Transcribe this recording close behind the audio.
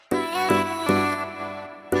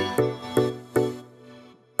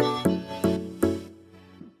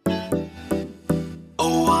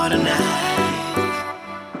Oh, what a night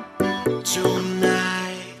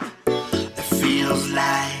tonight. It feels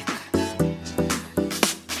like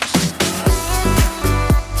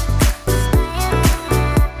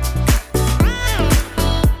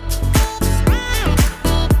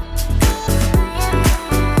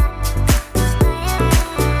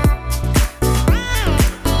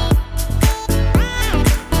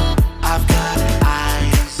I've got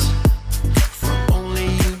eyes for only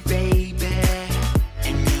you, baby,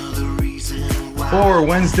 and you're the reason why. For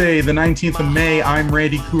Wednesday, the 19th of May, I'm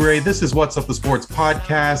Randy Coure. This is What's Up the Sports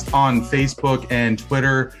podcast on Facebook and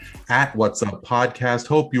Twitter at What's Up Podcast.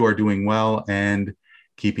 Hope you are doing well and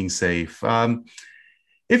keeping safe.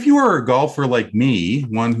 If you are a golfer like me,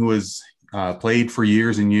 one who has played for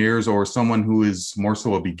years and years, or someone who is more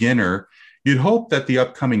so a beginner, you'd hope that the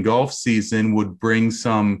upcoming golf season would bring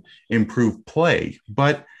some improved play.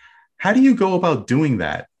 But how do you go about doing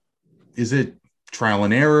that? Is it trial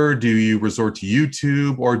and error? Do you resort to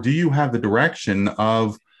YouTube, or do you have the direction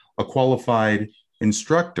of a qualified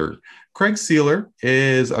instructor? Craig Sealer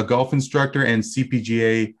is a golf instructor and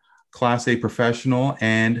CPGA Class A professional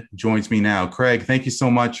and joins me now. Craig, thank you so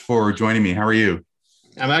much for joining me. How are you?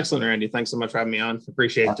 I'm excellent, Randy. Thanks so much for having me on.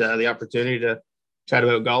 Appreciate the opportunity to chat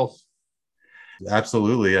about golf.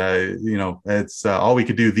 Absolutely. It's all we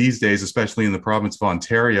could do these days, especially in the province of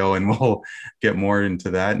Ontario, and we'll get more into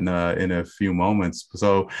that in a few moments.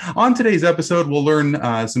 So on today's episode, we'll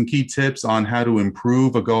learn some key tips on how to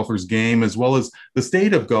improve a golfer's game, as well as the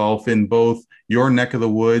state of golf in both your neck of the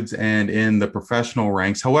woods and in the professional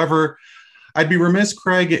ranks. However, I'd be remiss,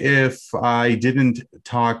 Craig, if I didn't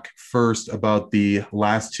talk first about the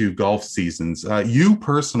last two golf seasons. You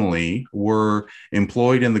personally were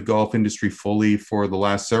employed in the golf industry fully for the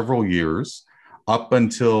last several years, up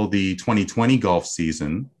until the 2020 golf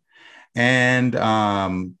season. And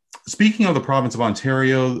speaking of the province of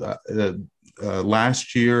Ontario,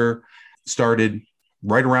 last year started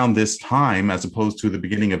right around this time, as opposed to the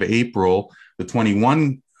beginning of April. The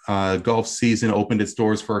 21 golf season opened its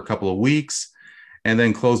doors for a couple of weeks and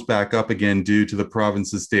then closed back up again due to the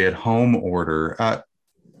province's stay-at-home order.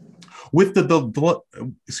 With the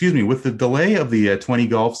delay of the 20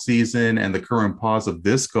 golf season and the current pause of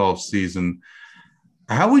this golf season,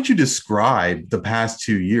 how would you describe the past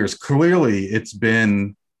 2 years? Clearly, it's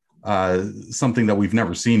been something that we've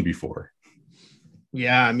never seen before.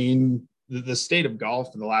 Yeah, I mean, the state of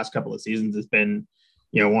golf in the last couple of seasons has been,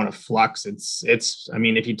 one of flux. I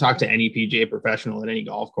mean, if you talk to any PGA professional at any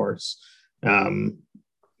golf course,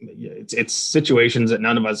 it's situations that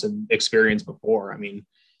none of us have experienced before. I mean,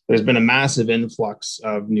 there's been a massive influx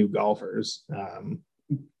of new golfers,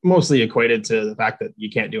 mostly equated to the fact that you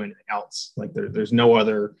can't do anything else. Like there's no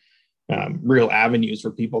other real avenues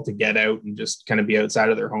for people to get out and just kind of be outside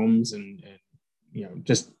of their homes and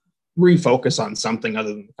just refocus on something other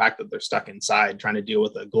than the fact that they're stuck inside trying to deal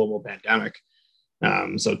with a global pandemic.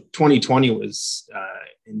 So 2020 was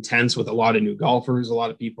intense with a lot of new golfers, a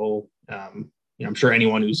lot of people. I'm sure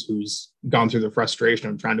anyone who's gone through the frustration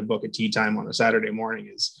of trying to book a tee time on a Saturday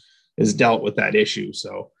morning is dealt with that issue.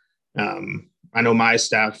 So I know my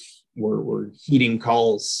staff were heating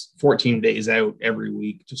calls 14 days out every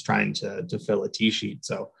week, just trying to fill a tee sheet.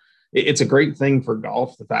 So it's a great thing for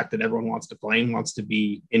golf, the fact that everyone wants to play and wants to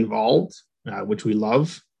be involved, which we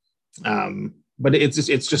love. But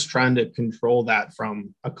it's just trying to control that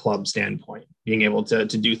from a club standpoint, being able to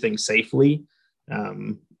do things safely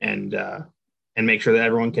and make sure that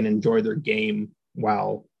everyone can enjoy their game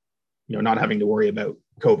while not having to worry about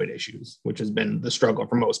COVID issues, which has been the struggle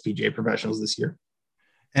for most PGA professionals this year.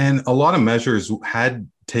 And a lot of measures had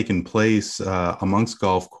taken place amongst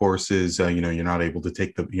golf courses. You're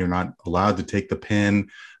not allowed to take the pin.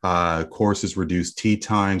 Courses reduced tee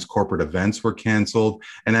times. Corporate events were canceled.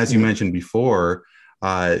 And as you mentioned before,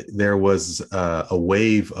 there was a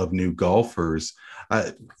wave of new golfers.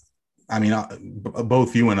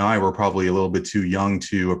 Both you and I were probably a little bit too young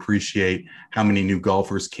to appreciate how many new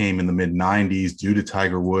golfers came in the mid 90s due to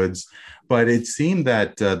Tiger Woods. But it seemed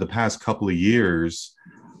that the past couple of years,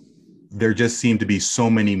 there just seemed to be so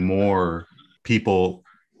many more people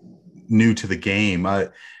new to the game.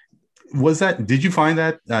 Did you find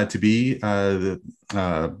that to be the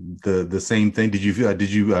same thing? Did you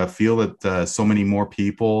feel that so many more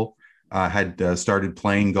people had started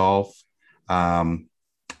playing golf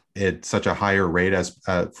at such a higher rate as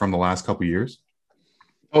from the last couple of years?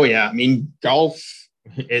 Oh yeah, I mean, golf.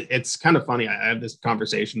 It's kind of funny. I have this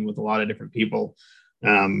conversation with a lot of different people,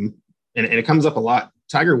 and it comes up a lot.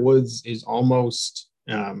 Tiger Woods is almost,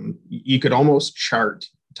 you could almost chart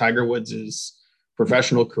Tiger Woods'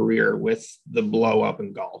 professional career with the blow up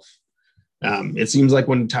in golf. It seems like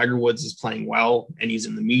when Tiger Woods is playing well and he's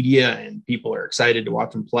in the media and people are excited to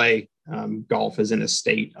watch him play, golf is in a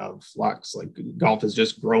state of flux. Like golf is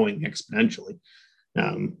just growing exponentially.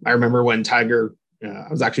 I remember when I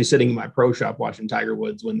was actually sitting in my pro shop watching Tiger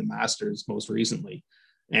Woods win the Masters most recently.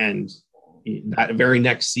 And that very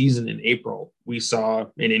next season in April, we saw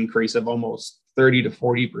an increase of almost 30 to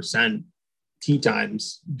 40% tee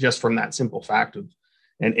times just from that simple fact of,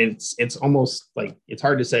 and it's almost like, it's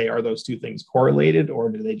hard to say, are those two things correlated or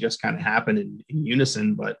do they just kind of happen in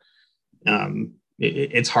unison? But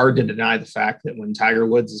it's hard to deny the fact that when Tiger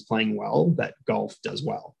Woods is playing well, that golf does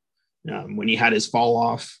well. When he had his fall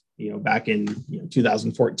off, back in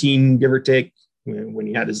 2014, give or take, when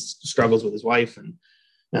he had his struggles with his wife,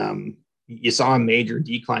 and you saw a major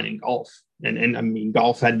decline in golf. And I mean,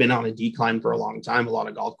 golf had been on a decline for a long time. A lot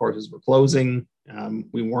of golf courses were closing.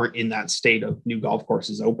 We weren't in that state of new golf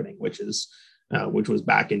courses opening, which was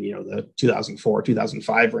back in the 2004,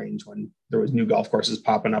 2005 range when there was new golf courses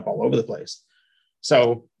popping up all over the place.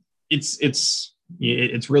 So it's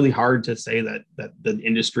really hard to say that the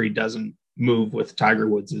industry doesn't move with Tiger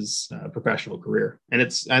Woods' professional career. And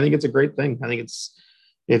I think it's a great thing. I think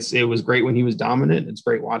it was great when he was dominant. It's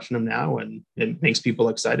great watching him now, and it makes people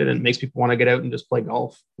excited and it makes people want to get out and just play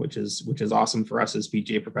golf, which is awesome for us as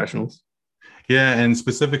PGA professionals. Yeah, and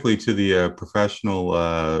specifically to the professional,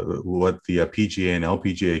 what the PGA and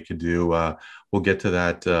LPGA could do. We'll get to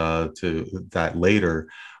that later.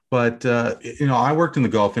 But I worked in the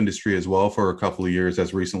golf industry as well for a couple of years,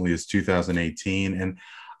 as recently as 2018, and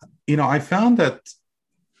I found that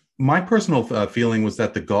my personal feeling was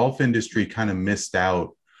that the golf industry kind of missed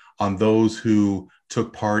out on those who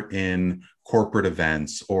took part in corporate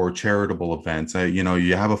events or charitable events.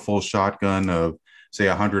 You have a full shotgun of, say,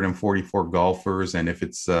 144 golfers. And if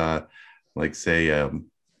it's like, say, a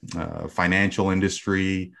financial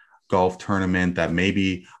industry golf tournament, that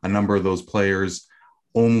maybe a number of those players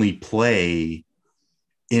only play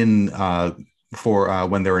in for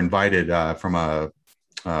when they're invited from a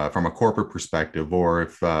corporate perspective, or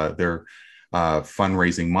if they're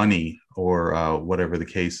fundraising money or whatever the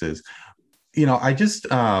case is. I just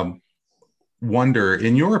wonder,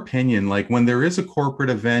 in your opinion, like when there is a corporate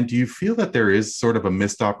event, do you feel that there is sort of a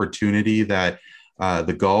missed opportunity that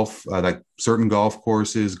like certain golf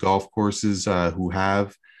courses who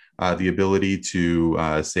have the ability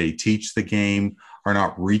to say teach the game are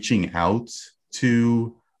not reaching out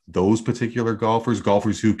to those particular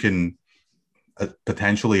golfers who can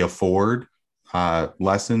potentially afford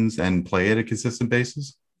lessons and play at a consistent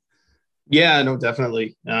basis? Yeah, no,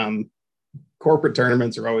 definitely. Corporate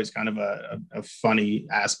tournaments are always kind of a funny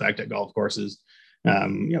aspect at golf courses.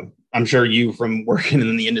 I'm sure you, from working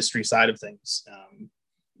in the industry side of things,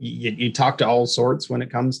 you talk to all sorts when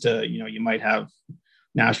it comes to, you might have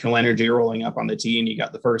National Energy rolling up on the tee and you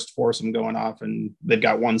got the first foursome going off and they've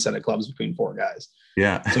got one set of clubs between four guys.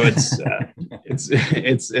 Yeah. So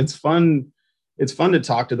it's fun. It's fun to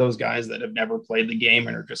talk to those guys that have never played the game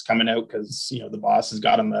and are just coming out because, the boss has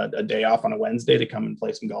got them a day off on a Wednesday to come and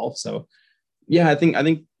play some golf. So yeah, I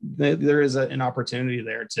think there is an opportunity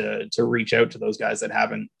there to reach out to those guys that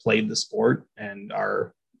haven't played the sport and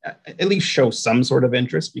are at least show some sort of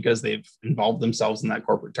interest because they've involved themselves in that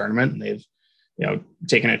corporate tournament and they've,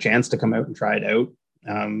 taken a chance to come out and try it out.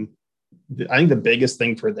 I think the biggest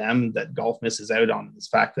thing for them that golf misses out on is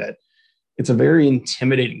the fact that it's a very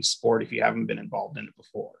intimidating sport if you haven't been involved in it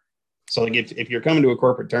before. So like if you're coming to a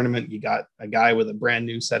corporate tournament, you got a guy with a brand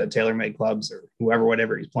new set of TaylorMade clubs or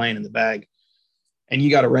whatever he's playing in the bag, and you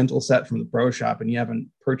got a rental set from the pro shop and you haven't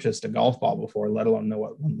purchased a golf ball before, let alone know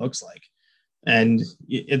what one looks like. And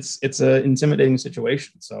it's an intimidating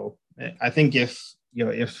situation. So I think if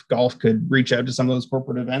golf could reach out to some of those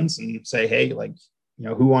corporate events and say, hey, like,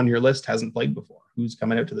 who on your list hasn't played before? Who's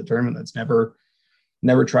coming out to the tournament that's never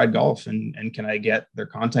tried golf, and can I get their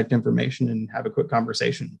contact information and have a quick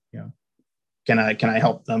conversation? Can I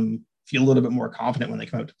help them feel a little bit more confident when they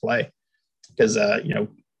come out to play? Because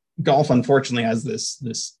golf unfortunately has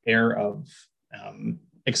this air of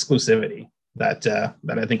exclusivity that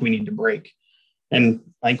I think we need to break. And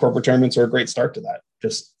I think corporate tournaments are a great start to that.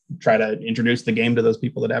 Just try to introduce the game to those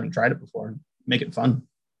people that haven't tried it before, make it fun.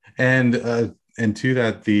 And to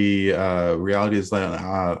that, the reality is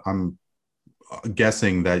that I'm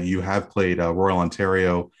guessing that you have played Royal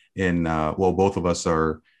Ontario in, both of us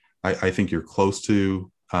are, I think you're close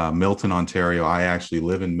to Milton, Ontario. I actually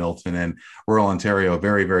live in Milton, and Royal Ontario, a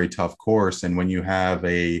very, very tough course. And when you have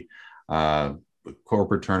a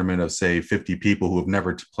corporate tournament of, say, 50 people who have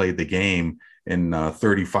never played the game, in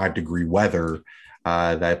 35-degree weather,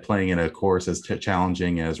 that playing in a course as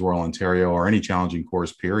challenging as Royal Ontario or any challenging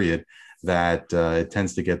course period, that it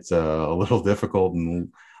tends to get a little difficult and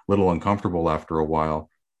a little uncomfortable after a while.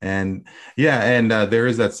 And yeah, and there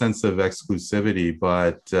is that sense of exclusivity,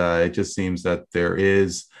 but it just seems that there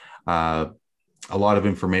is a lot of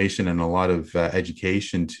information and a lot of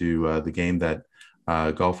education to the game that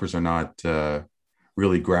golfers are not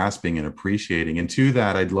really grasping and appreciating. And to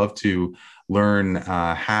that, I'd love to learn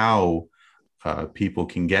how people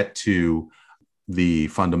can get to the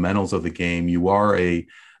fundamentals of the game. You are a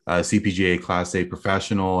CPGA Class A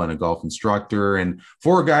professional and a golf instructor. And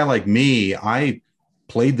for a guy like me, I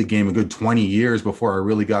played the game a good 20 years before I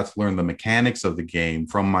really got to learn the mechanics of the game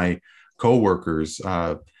from my coworkers.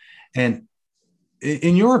 And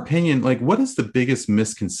in your opinion, like, what is the biggest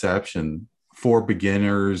misconception for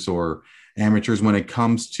beginners or amateurs when it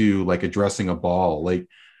comes to like addressing a ball? Like,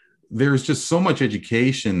 there's just so much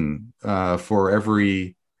education for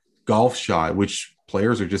every golf shot, which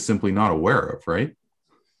players are just simply not aware of, right?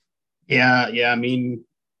 Yeah. I mean,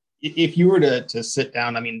 if you were to sit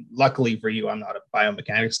down, I mean, luckily for you, I'm not a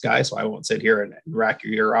biomechanics guy, so I won't sit here and rack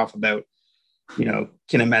your ear off about,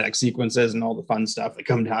 kinematic sequences and all the fun stuff that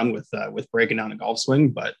come down with breaking down a golf swing.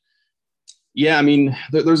 But yeah, I mean,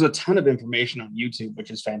 there's a ton of information on YouTube,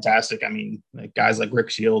 which is fantastic. I mean, like guys like Rick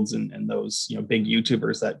Shields and those, big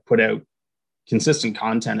YouTubers that put out consistent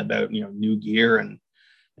content about, new gear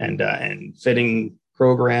and fitting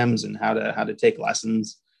programs and how to take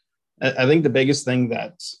lessons. I think the biggest thing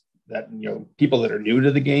that people that are new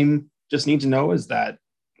to the game just need to know is that,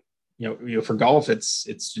 for golf,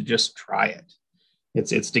 it's to just try it.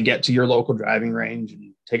 It's to get to your local driving range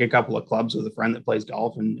and take a couple of clubs with a friend that plays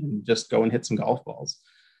golf and just go and hit some golf balls.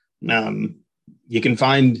 You can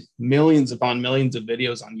find millions upon millions of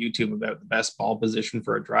videos on YouTube about the best ball position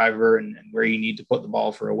for a driver and where you need to put the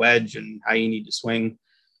ball for a wedge and how you need to swing.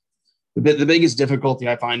 The biggest difficulty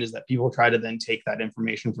I find is that people try to then take that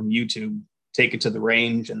information from YouTube, take it to the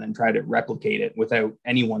range, and then try to replicate it without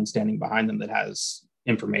anyone standing behind them that has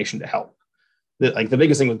information to help. The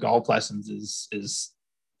biggest thing with golf lessons is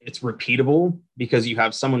it's repeatable because you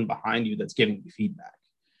have someone behind you that's giving you feedback.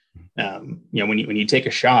 When you take a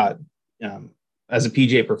shot, as a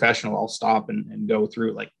PGA professional, I'll stop and go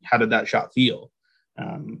through, like, how did that shot feel?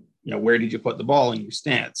 Where did you put the ball in your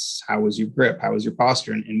stance? How was your grip? How was your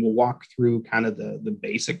posture? And we'll walk through kind of the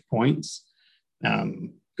basic points.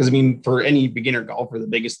 Because I mean, for any beginner golfer, the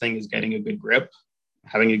biggest thing is getting a good grip,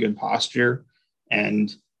 having a good posture,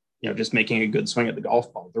 and just making a good swing at the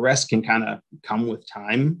golf ball. The rest can kind of come with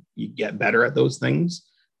time. You get better at those things,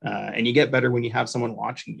 and you get better when you have someone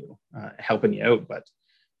watching you, helping you out. But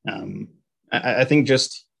I think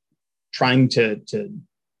just trying to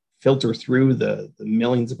filter through the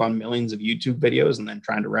millions upon millions of YouTube videos and then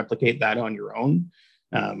trying to replicate that on your own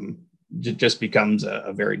just becomes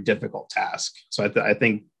a very difficult task. So I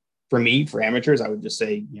think for me, for amateurs, I would just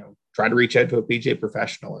say, try to reach out to a PGA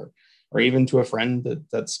professional or even to a friend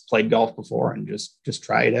that's played golf before and just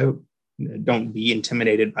try it out. Don't be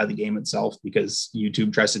intimidated by the game itself because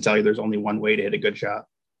YouTube tries to tell you there's only one way to hit a good shot.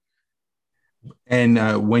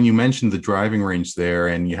 And when you mentioned the driving range there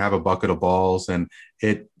and you have a bucket of balls, and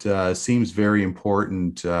it seems very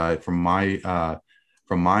important from my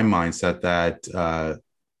mindset that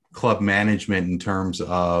club management in terms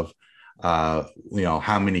of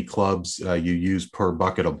how many clubs you use per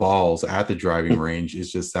bucket of balls at the driving range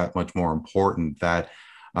is just that much more important. That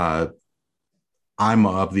I'm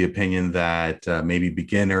of the opinion that maybe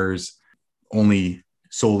beginners only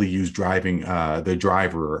solely use the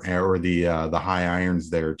driver or the high irons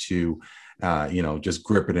there to just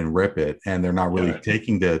grip it and rip it, and they're not really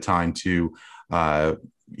taking the time to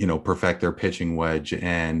perfect their pitching wedge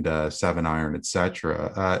and 7-iron,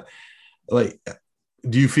 etc.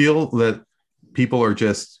 Do you feel that people are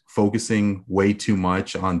just focusing way too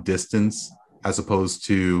much on distance as opposed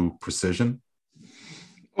to precision?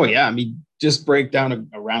 Oh yeah, I mean, just break down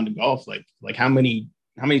a round of golf. Like how many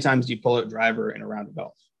times do you pull out driver in a round of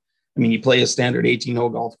golf? I mean, you play a standard 18-hole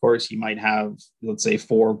golf course, you might have, let's say,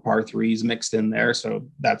 4 par 3s mixed in there. So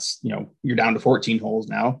that's, you're down to 14 holes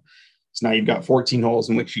now. So now you've got 14 holes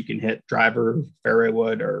in which you can hit driver, fairway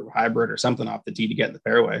wood, or hybrid or something off the tee to get in the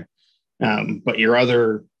fairway. But your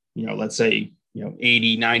other, let's say,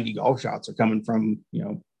 80, 90 golf shots are coming from,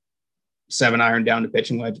 7-iron down to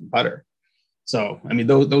pitching wedge and putter. So, I mean,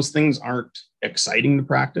 those things aren't exciting to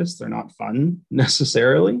practice. They're not fun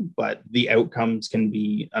necessarily, but the outcomes can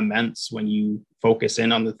be immense when you focus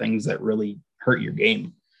in on the things that really hurt your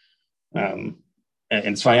game. And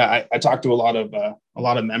it's funny. I talk to a lot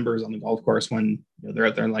of members on the golf course when they're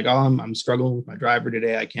out there and like, oh, I'm struggling with my driver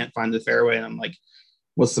today. I can't find the fairway. And I'm like,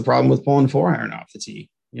 what's the problem with pulling 4-iron off the tee?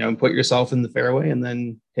 Put yourself in the fairway and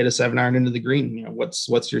then hit a 7-iron into the green. What's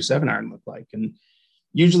your 7-iron look like? And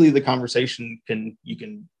usually the conversation you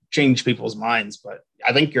can change people's minds, but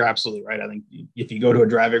I think you're absolutely right. I think if you go to a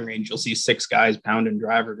driving range, you'll see 6 guys pounding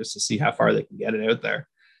driver just to see how far they can get it out there.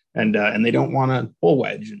 And they don't want to pull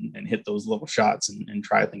wedge and hit those little shots and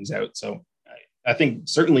try things out. So I think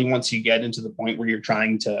certainly once you get into the point where you're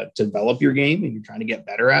trying to develop your game and you're trying to get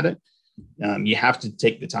better at it, you have to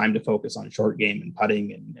take the time to focus on short game and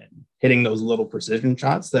putting and hitting those little precision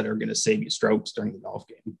shots that are going to save you strokes during the golf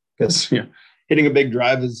game. Because hitting a big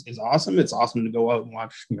drive is awesome. It's awesome to go out and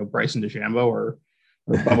watch Bryson DeChambeau or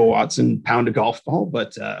Bubba Watson pound a golf ball.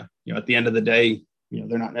 But at the end of the day,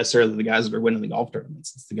 they're not necessarily the guys that are winning the golf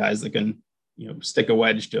tournaments. It's the guys that can stick a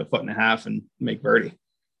wedge to 1.5 feet and make birdie.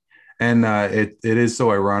 And it is so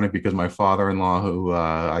ironic because my father-in-law, who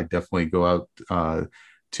I definitely go out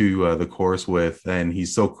to the course with, and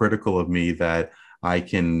he's so critical of me that I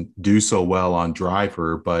can do so well on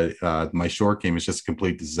driver, but my short game is just a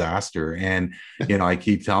complete disaster. And, I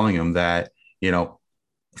keep telling him that,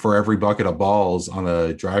 for every bucket of balls on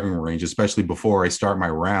the driving range, especially before I start my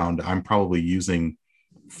round, I'm probably using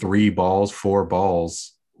 4 balls, for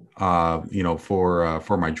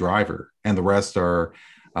my driver, and the rest are,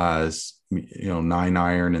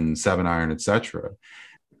 9-iron and 7-iron, etc.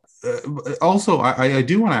 Also, I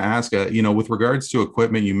do want to ask, with regards to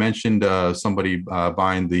equipment, you mentioned somebody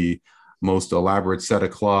buying the most elaborate set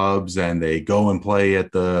of clubs and they go and play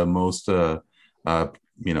at the most, top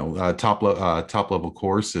level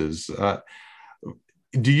courses.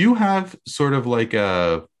 Do you have sort of like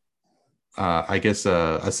a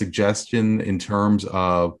suggestion in terms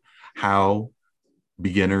of how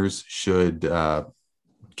beginners should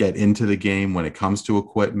get into the game when it comes to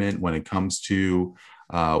equipment, when it comes to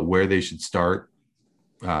where they should start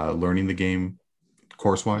learning the game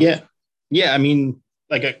course-wise? Yeah. I mean,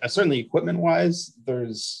 like certainly equipment-wise,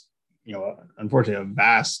 there's, unfortunately a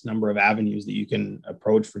vast number of avenues that you can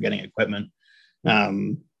approach for getting equipment.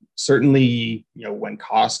 Certainly, when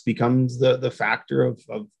cost becomes the factor of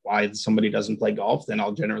why somebody doesn't play golf, then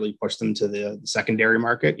I'll generally push them to the secondary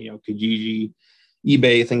market, Kijiji,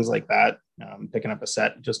 eBay, things like that, picking up a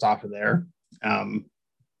set just off of there.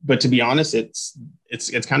 But to be honest, it's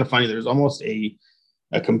kind of funny. There's almost a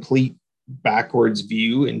complete backwards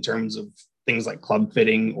view in terms of things like club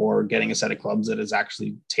fitting or getting a set of clubs that is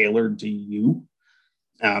actually tailored to you.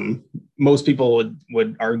 Most people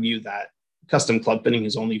would argue that custom club fitting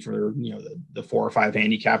is only for the 4 or 5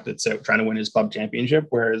 handicap that's out trying to win his club championship,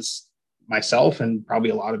 whereas myself and probably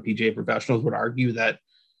a lot of PGA professionals would argue that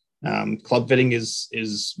club fitting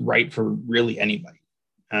is right for really anybody.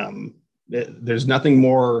 There's nothing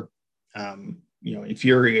more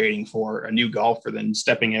infuriating for a new golfer than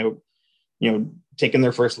stepping out, taking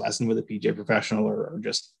their first lesson with a PGA professional or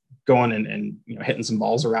just going and hitting some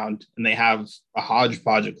balls around, and they have a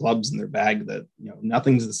hodgepodge of clubs in their bag that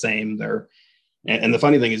nothing's the same. And the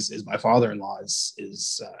funny thing is my father-in-law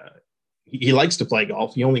is he likes to play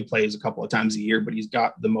golf. He only plays a couple of times a year, but he's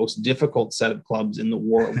got the most difficult set of clubs in the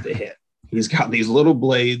world to hit. He's got these little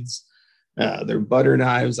blades. They're butter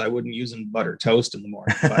knives. I wouldn't use them butter toast in the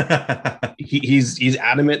morning, but he's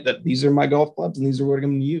adamant that these are my golf clubs and these are what I'm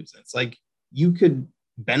going to use. It's like, you could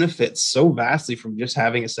benefit so vastly from just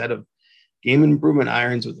having a set of game improvement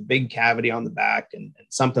irons with a big cavity on the back and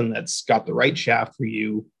something that's got the right shaft for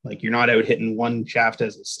you. Like, you're not out hitting one shaft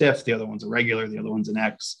as a stiff, the other one's a regular, the other one's an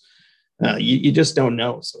X. You just don't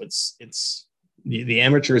know. So it's the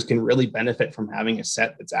amateurs can really benefit from having a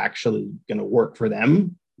set that's actually going to work for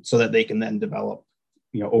them, so that they can then develop,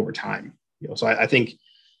 over time. So I think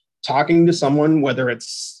talking to someone, whether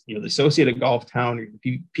it's, the Associated Golf Town or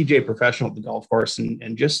the PGA professional at the golf course,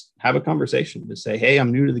 and just have a conversation to say, hey,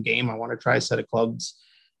 I'm new to the game. I want to try a set of clubs.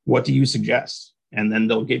 What do you suggest? And then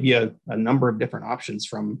they'll give you a number of different options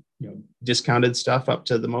from, discounted stuff up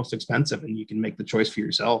to the most expensive, and you can make the choice for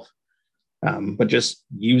yourself. But just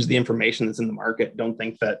use the information that's in the market. Don't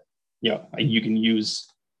think that, you can use,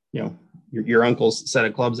 your uncle's set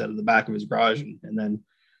of clubs out of the back of his garage and then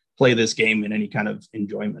play this game in any kind of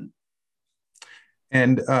enjoyment.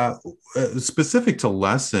 And specific to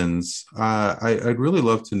lessons, I'd really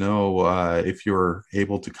love to know if you're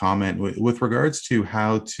able to comment with regards to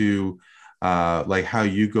how to how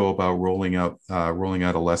you go about rolling out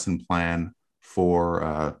a lesson plan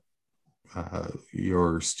for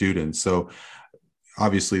your students. So,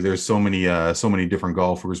 obviously there's so many different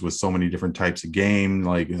golfers with so many different types of game.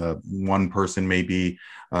 Like one person may be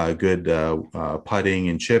good putting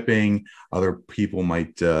and chipping. Other people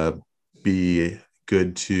might be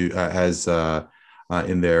good to as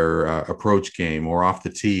in their approach game or off the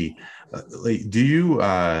tee. Like, do you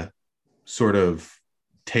sort of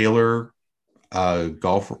tailor a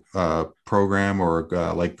golf program or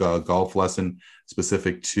like a golf lesson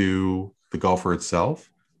specific to the golfer itself?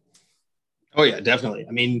 Oh yeah, definitely.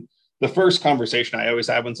 I mean, the first conversation I always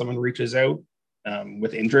have when someone reaches out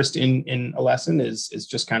with interest in a lesson is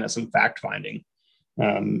just kind of some fact finding.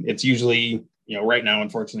 It's usually, right now,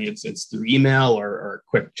 unfortunately, it's through email or a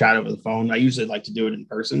quick chat over the phone. I usually like to do it in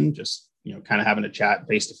person, just kind of having a chat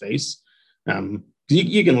face to face.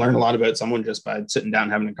 You can learn a lot about someone just by sitting down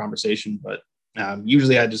and having a conversation. But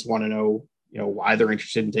usually, I just want to know, why they're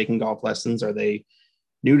interested in taking golf lessons. Are they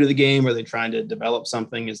new to the game? Are they trying to develop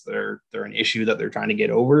something? Is there an issue that they're trying to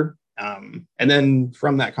get over? And then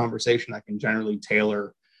from that conversation, I can generally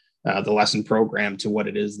tailor the lesson program to what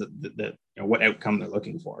it is that what outcome they're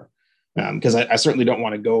looking for. Because I certainly don't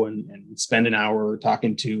want to go and spend an hour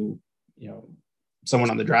talking to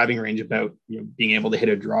someone on the driving range about being able to hit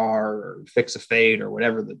a draw or fix a fade or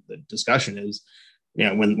whatever the discussion is.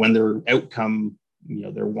 When their outcome,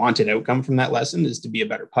 their wanted outcome from that lesson is to be a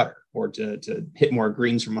better putter or to hit more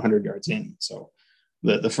greens from 100 yards in. So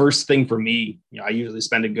the first thing for me, I usually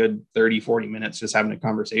spend a good 30-40 minutes just having a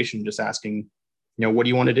conversation, just asking, what do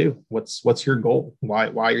you want to do? What's your goal? Why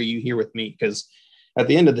are you here with me? Because at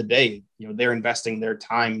the end of the day, they're investing their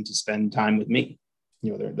time to spend time with me.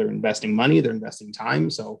 They're investing money, they're investing time.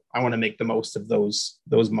 So I want to make the most of those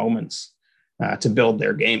moments to build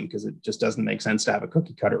their game, because it just doesn't make sense to have a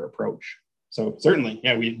cookie cutter approach. So certainly,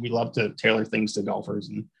 yeah, we love to tailor things to golfers,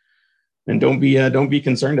 and don't be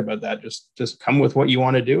concerned about that. Just come with what you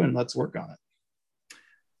want to do and let's work on it.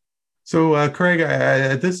 So, Craig,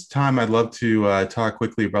 at this time, I'd love to talk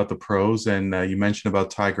quickly about the pros. And you mentioned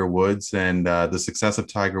about Tiger Woods, and the success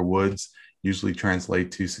of Tiger Woods usually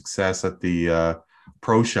translate to success at the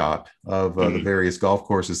pro shop of the various golf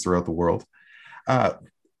courses throughout the world.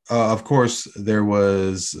 Of course, there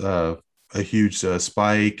was a huge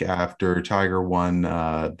spike after Tiger won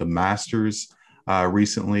the Masters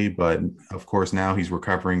recently, but of course now he's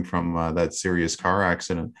recovering from that serious car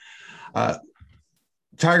accident.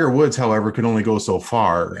 Tiger Woods, however, could only go so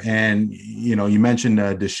far. And, you mentioned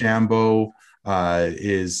DeChambeau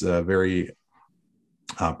is a very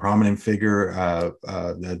prominent figure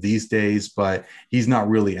these days, but he's not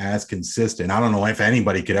really as consistent. I don't know if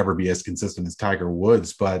anybody could ever be as consistent as Tiger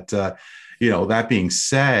Woods, but, that being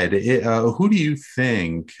said, who do you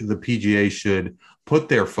think the PGA should put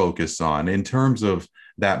their focus on in terms of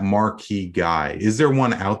that marquee guy? Is there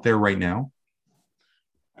one out there right now?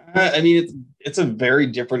 I mean, it's a very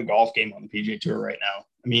different golf game on the PGA Tour right now.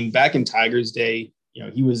 I mean, back in Tiger's day,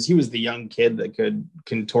 he was the young kid that could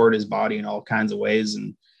contort his body in all kinds of ways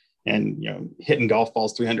and hitting golf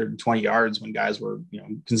balls 320 yards when guys were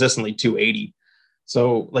consistently 280.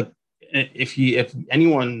 So like if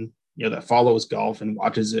anyone that follows golf and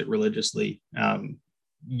watches it religiously,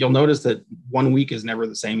 you'll notice that 1 week is never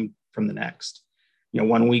the same from the next.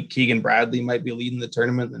 1 week Keegan Bradley might be leading the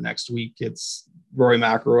tournament. The next week it's Rory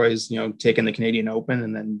McIlroy's, taking the Canadian Open,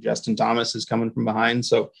 and then Justin Thomas is coming from behind.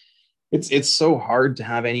 So it's so hard to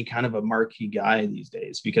have any kind of a marquee guy these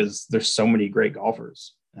days because there's so many great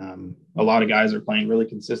golfers. A lot of guys are playing really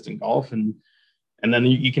consistent golf, and then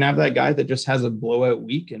you can have that guy that just has a blowout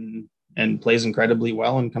week and plays incredibly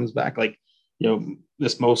well and comes back. Like,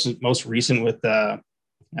 this most recent with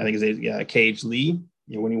I think it's KH Lee,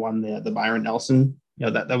 when he won the Byron Nelson,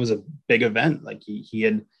 that was a big event. Like he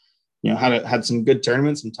had had some good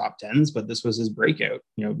tournaments, some top tens, but this was his breakout,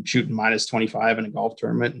 shooting minus 25 in a golf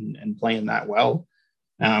tournament and playing that well.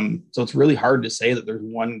 So it's really hard to say that there's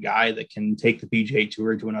one guy that can take the PGA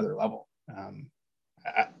Tour to another level.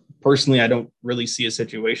 Personally, I don't really see a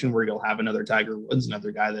situation where you'll have another Tiger Woods,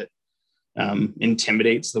 another guy that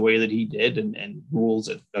intimidates the way that he did and rules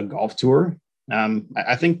a golf tour.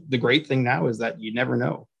 I think the great thing now is that you never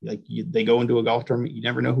know. Like they go into a golf tournament, you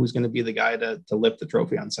never know who's going to be the guy to lift the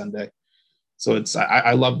trophy on Sunday. So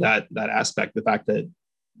I love that aspect, the fact that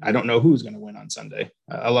I don't know who's going to win on Sunday.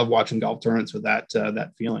 I love watching golf tournaments with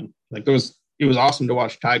that feeling. Like it was awesome to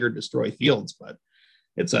watch Tiger destroy fields, but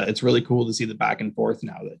it's really cool to see the back and forth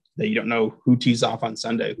now that you don't know who tees off on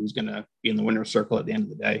Sunday, who's going to be in the winner's circle at the end of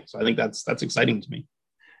the day. So I think that's exciting to me.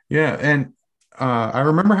 Yeah, and I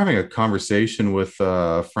remember having a conversation with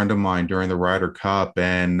a friend of mine during the Ryder Cup,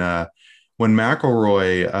 and when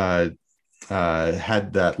McIlroy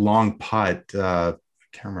had that long putt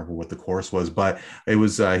can't remember what the course was, but it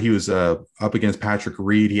was he was up against Patrick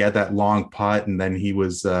Reed. He had that long putt, and then he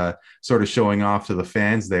was sort of showing off to the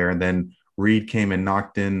fans there, and then Reed came and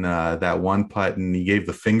knocked in that one putt, and he gave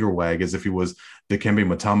the finger wag as if he was Dikembe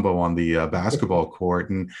Mutombo on the basketball court.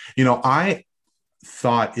 And I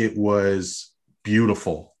thought it was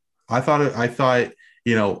beautiful. I thought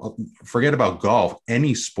forget about golf,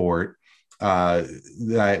 any sport,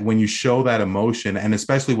 that when you show that emotion, and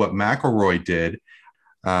especially what McIlroy did,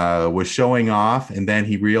 was showing off, and then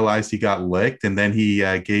he realized he got licked, and then he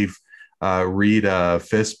gave Reed a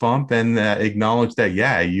fist bump and acknowledged that,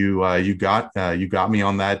 you got me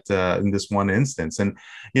on that in this one instance. And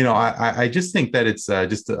I just think that it's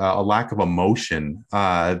just a lack of emotion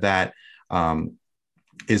that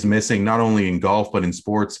is missing, not only in golf but in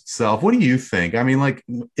sports itself. What do you think? I mean, like,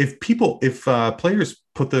 if players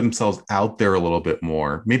put themselves out there a little bit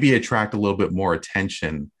more, maybe attract a little bit more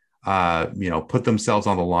attention, put themselves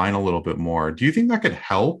on the line a little bit more, do you think that could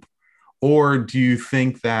help? Or do you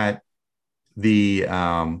think that the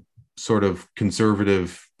sort of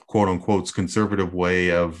conservative, quote unquote, conservative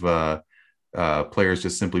way of players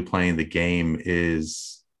just simply playing the game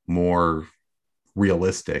is more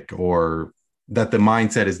realistic, or that the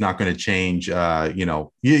mindset is not going to change? You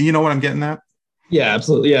know what I'm getting at? Yeah,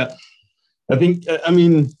 absolutely. Yeah. I think,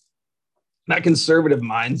 that conservative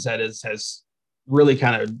mindset has really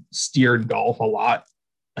kind of steered golf a lot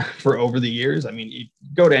for over the years. I mean, you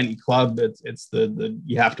go to any club, it's the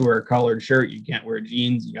you have to wear a collared shirt, you can't wear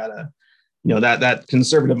jeans, you gotta, that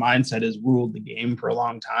conservative mindset has ruled the game for a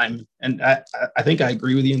long time. And I think I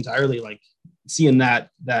agree with you entirely. Like, seeing that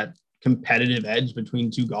competitive edge between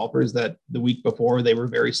two golfers that the week before they were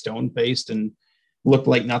very stone-faced and looked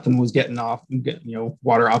like nothing was getting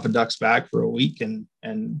water off a duck's back for a week, and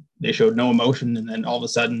they showed no emotion. And then all of a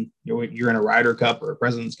sudden you're in a Ryder Cup or a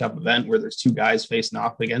President's Cup event where there's two guys facing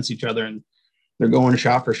off against each other, and they're going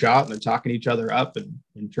shot for shot, and they're talking each other up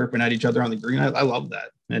and chirping at each other on the green. I love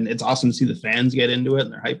that. And it's awesome to see the fans get into it,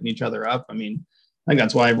 and they're hyping each other up. I mean, I think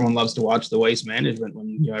that's why everyone loves to watch the Waste Management,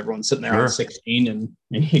 when everyone's sitting there on 16 and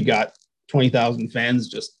you got 20,000 fans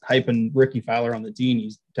just hyping Ricky Fowler on the tee, and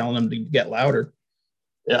he's telling them to get louder.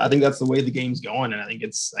 Yeah, I think that's the way the game's going, and I think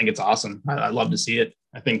it's awesome. I love to see it.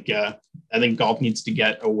 I think golf needs to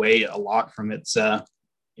get away a lot from its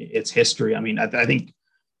history. I mean, I think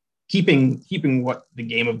keeping what the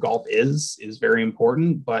game of golf is very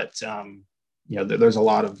important, but there's a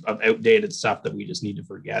lot of outdated stuff that we just need to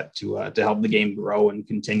forget to help the game grow and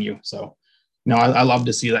continue. So, I love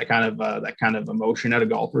to see that kind of emotion out of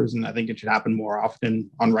golfers, and I think it should happen more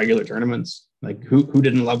often on regular tournaments. Like, who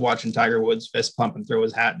didn't love watching Tiger Woods fist pump and throw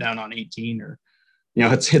his hat down on 18? Or,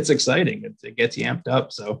 it's exciting. It gets you amped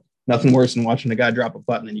up. So nothing worse than watching a guy drop a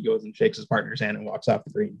putt and then he goes and shakes his partner's hand and walks off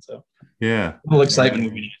the green. So yeah, a little excitement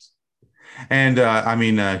would be nice. And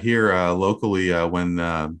here locally, when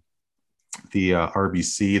the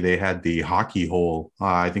RBC, they had the hockey hole.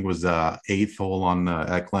 I think it was the 8th hole on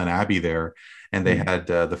at Glen Abbey there, and they had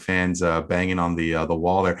the fans banging on the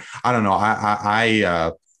wall there. I don't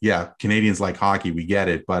know. Canadians like hockey, we get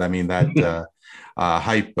it, but I mean that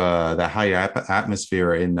hype, that high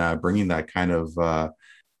atmosphere in bringing that kind of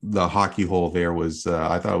the hockey hole there was,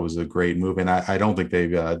 I thought it was a great move, and I don't think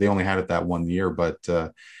they only had it that one year, but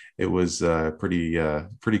it was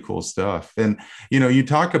pretty cool stuff. And you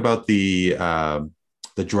talk about the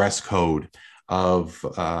dress code of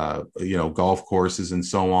golf courses and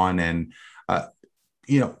so on, and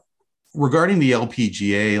regarding the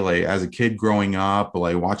LPGA, like, as a kid growing up,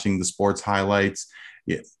 like watching the sports highlights,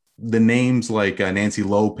 the names like Nancy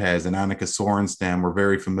Lopez and Annika Sorenstam were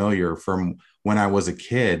very familiar from when I was a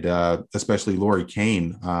kid, especially Lori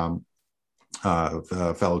Kane,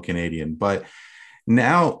 a fellow Canadian. But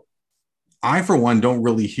now, I, for one, don't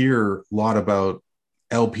really hear a lot about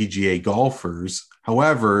LPGA golfers.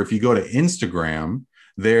 However, if you go to Instagram,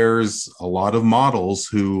 there's a lot of models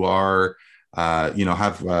who are,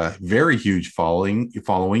 have a very huge following.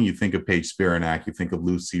 You think of Paige Spiranak, you think of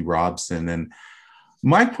Lucy Robson. And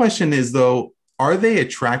my question is, though, are they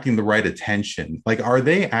attracting the right attention? Like, are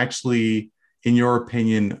they actually, in your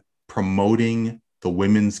opinion, promoting the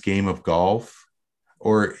women's game of golf?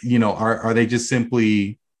 Or, are they just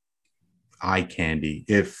simply eye candy,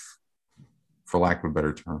 for lack of a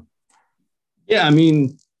better term? Yeah, I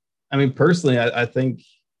mean, personally, I think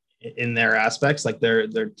in their aspects, like they're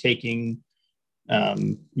taking,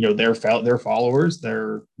 their followers,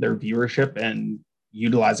 their viewership, and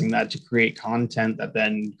utilizing that to create content that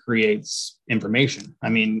then creates information. I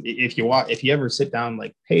mean, if you ever sit down,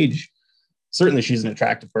 like Paige, certainly she's an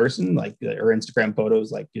attractive person. Like, her Instagram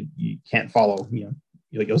photos, like you can't follow,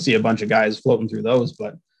 you'll see a bunch of guys floating through those.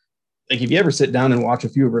 But like, if you ever sit down and watch a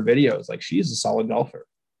few of her videos, like, she's a solid golfer.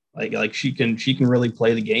 Like she can really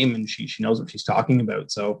play the game, and she knows what she's talking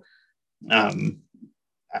about. So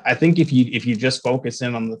I think if you just focus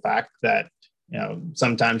in on the fact that,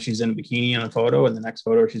 sometimes she's in a bikini on a photo and the next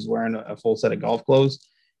photo she's wearing a full set of golf clothes,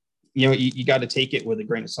 you got to take it with a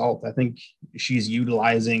grain of salt. I think she's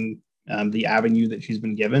utilizing the avenue that she's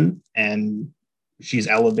been given, and she's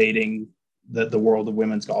elevating the world of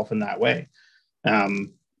women's golf in that way.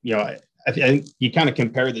 I think you kind of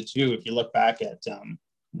compare the two. If you look back at,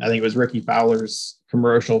 I think it was Ricky Fowler's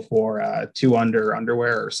commercial for 2 Under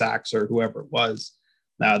underwear or Saks or whoever it was.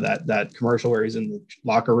 Now that commercial where he's in the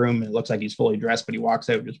locker room and it looks like he's fully dressed, but he walks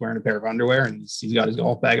out just wearing a pair of underwear and he's got his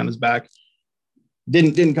golf bag on his back.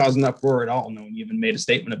 Didn't cause enough roar at all. No one even made a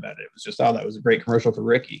statement about it. It was just, that was a great commercial for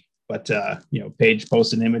Ricky. But Paige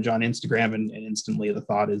posted an image on Instagram, and instantly the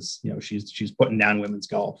thought is, she's putting down women's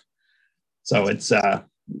golf. So it's I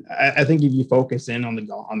think if you focus in on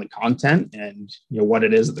the content and what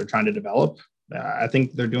it is that they're trying to develop, I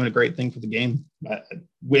think they're doing a great thing for the game.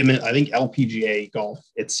 Women, I think LPGA golf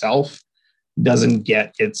itself doesn't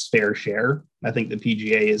get its fair share. I think the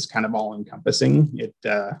PGA is kind of all encompassing.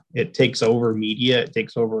 It takes over media, it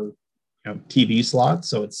takes over TV slots,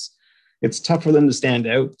 so it's tough for them to stand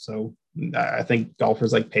out. So I think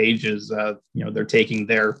golfers like Paige is they're taking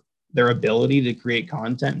their ability to create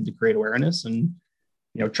content and to create awareness, and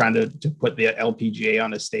trying to put the LPGA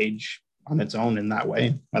on a stage on its own in that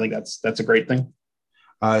way. I think that's a great thing.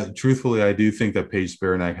 Truthfully, I do think that Paige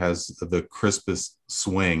Spiranac has the crispest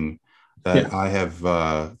swing that I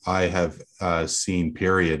have seen.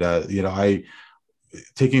 Period.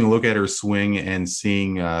 Taking a look at her swing and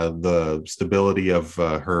seeing the stability of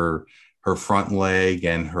her front leg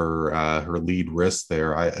and her lead wrist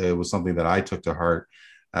there, it was something that I took to heart.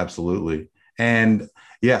 Absolutely. And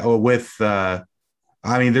there's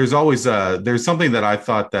always there's something that I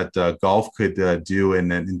thought that golf could do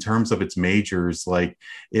in terms of its majors. Like,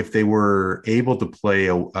 if they were able to play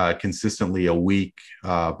consistently a week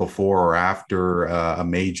before or after a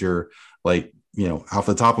major, like, off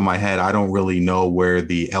the top of my head, I don't really know where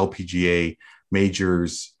the LPGA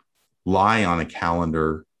majors lie on a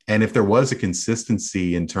calendar. And if there was a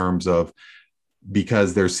consistency in terms of,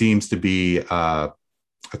 because there seems to be a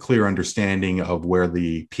clear understanding of where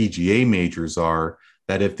the PGA majors are,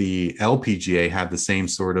 that if the LPGA had the same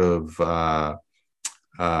sort of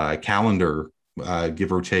calendar,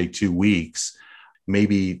 give or take 2 weeks,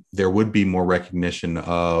 maybe there would be more recognition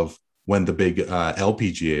of when the big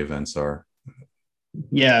LPGA events are.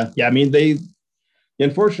 Yeah. I mean, the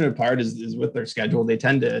unfortunate part is with their schedule, they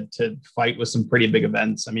tend to fight with some pretty big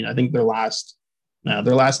events. I mean, I think their last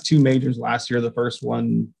 2 majors last year, the first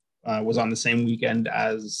one was on the same weekend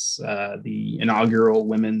as the inaugural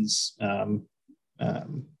women's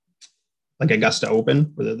Augusta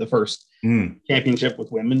Open, for the first championship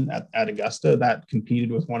with women at Augusta, that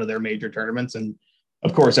competed with one of their major tournaments. And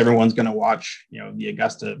of course, everyone's going to watch, the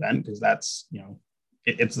Augusta event, because that's,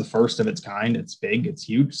 it's the first of its kind. It's big, it's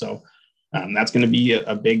huge. So that's going to be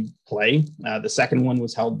a big play. The second one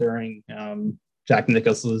was held during Jack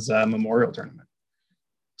Nicklaus's Memorial Tournament.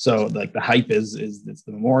 So like the hype is it's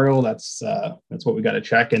the Memorial. That's what we got to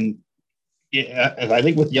check. And I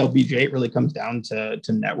think with the LPGA, it really comes down to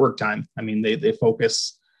network time. I mean, they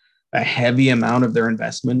focus a heavy amount of their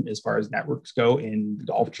investment as far as networks go in the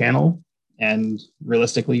Golf Channel. And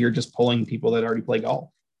realistically, you're just pulling people that already play golf.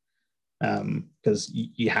 Because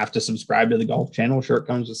you have to subscribe to the Golf Channel. Sure, it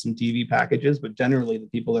comes with some TV packages, but generally the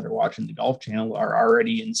people that are watching the Golf Channel are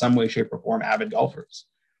already in some way, shape, or form avid golfers.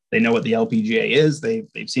 They know what the LPGA is. They've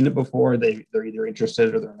seen it before. They're either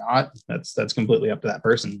interested or they're not. That's completely up to that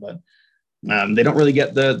person. But they don't really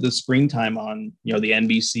get the screen time on the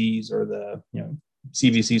NBCs or the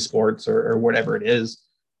CBC Sports or whatever it is,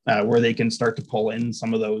 where they can start to pull in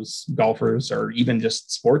some of those golfers or even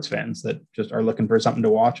just sports fans that just are looking for something to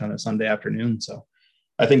watch on a Sunday afternoon. So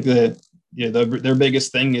I think their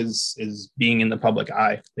biggest thing is being in the public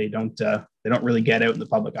eye. They don't really get out in the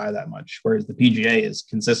public eye that much, whereas the PGA is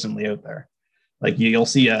consistently out there. Like you'll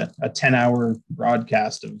see a 10-hour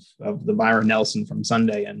broadcast of the Byron Nelson from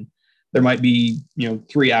Sunday, and there might be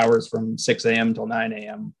 3 hours from 6 a.m. till 9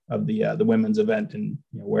 a.m. of the women's event, and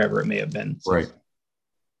wherever it may have been. So.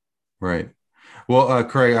 Right. Well,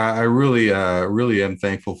 Craig, I really am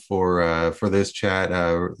thankful for this chat.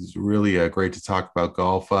 It's really great to talk about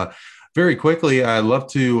golf. Very quickly, I'd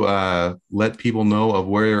love to let people know of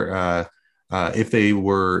where, if they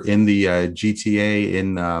were in the GTA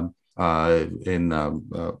in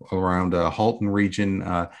around Halton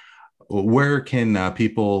region, where can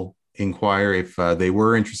people inquire if they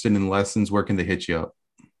were interested in lessons, where can they hit you up?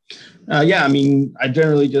 Yeah, I mean, I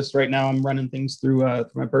generally just right now I'm running things through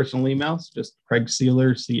my personal emails, just Craig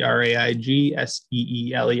Seeler, CraigSeeler at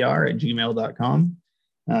gmail.com.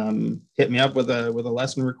 Hit me up with a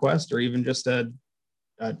lesson request, or even just a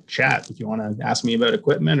chat. If you want to ask me about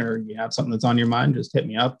equipment or you have something that's on your mind, just hit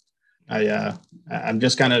me up. I'm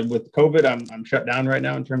just kind of, with COVID, I'm shut down right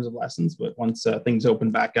now in terms of lessons, but once things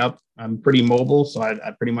open back up, I'm pretty mobile. So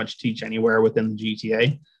I pretty much teach anywhere within the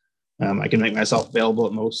GTA. I can make myself available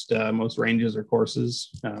at most ranges or courses.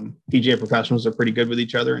 PGA professionals are pretty good with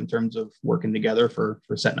each other in terms of working together for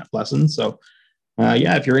setting up lessons. So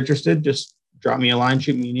yeah, if you're interested, just drop me a line,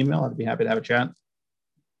 shoot me an email. I'd be happy to have a chat.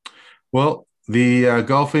 Well, the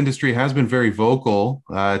golf industry has been very vocal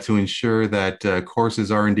to ensure that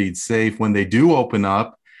courses are indeed safe when they do open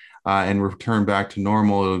up and return back to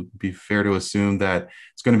normal. It would be fair to assume that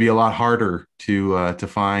it's going to be a lot harder to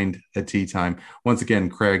find a tee time. Once again,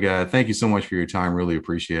 Craig, thank you so much for your time. Really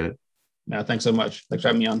appreciate it. Yeah, thanks so much. Thanks for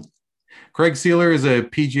having me on. Craig Seeler is a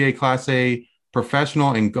PGA Class A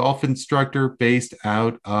professional and golf instructor based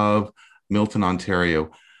out of Milton,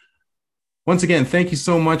 Ontario. Once again, thank you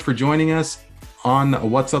so much for joining us on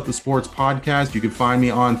What's Up the Sports podcast. You can find me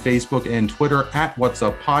on Facebook and Twitter at What's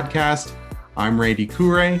Up Podcast. I'm Randy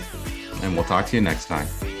Kure, and we'll talk to you next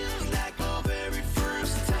time.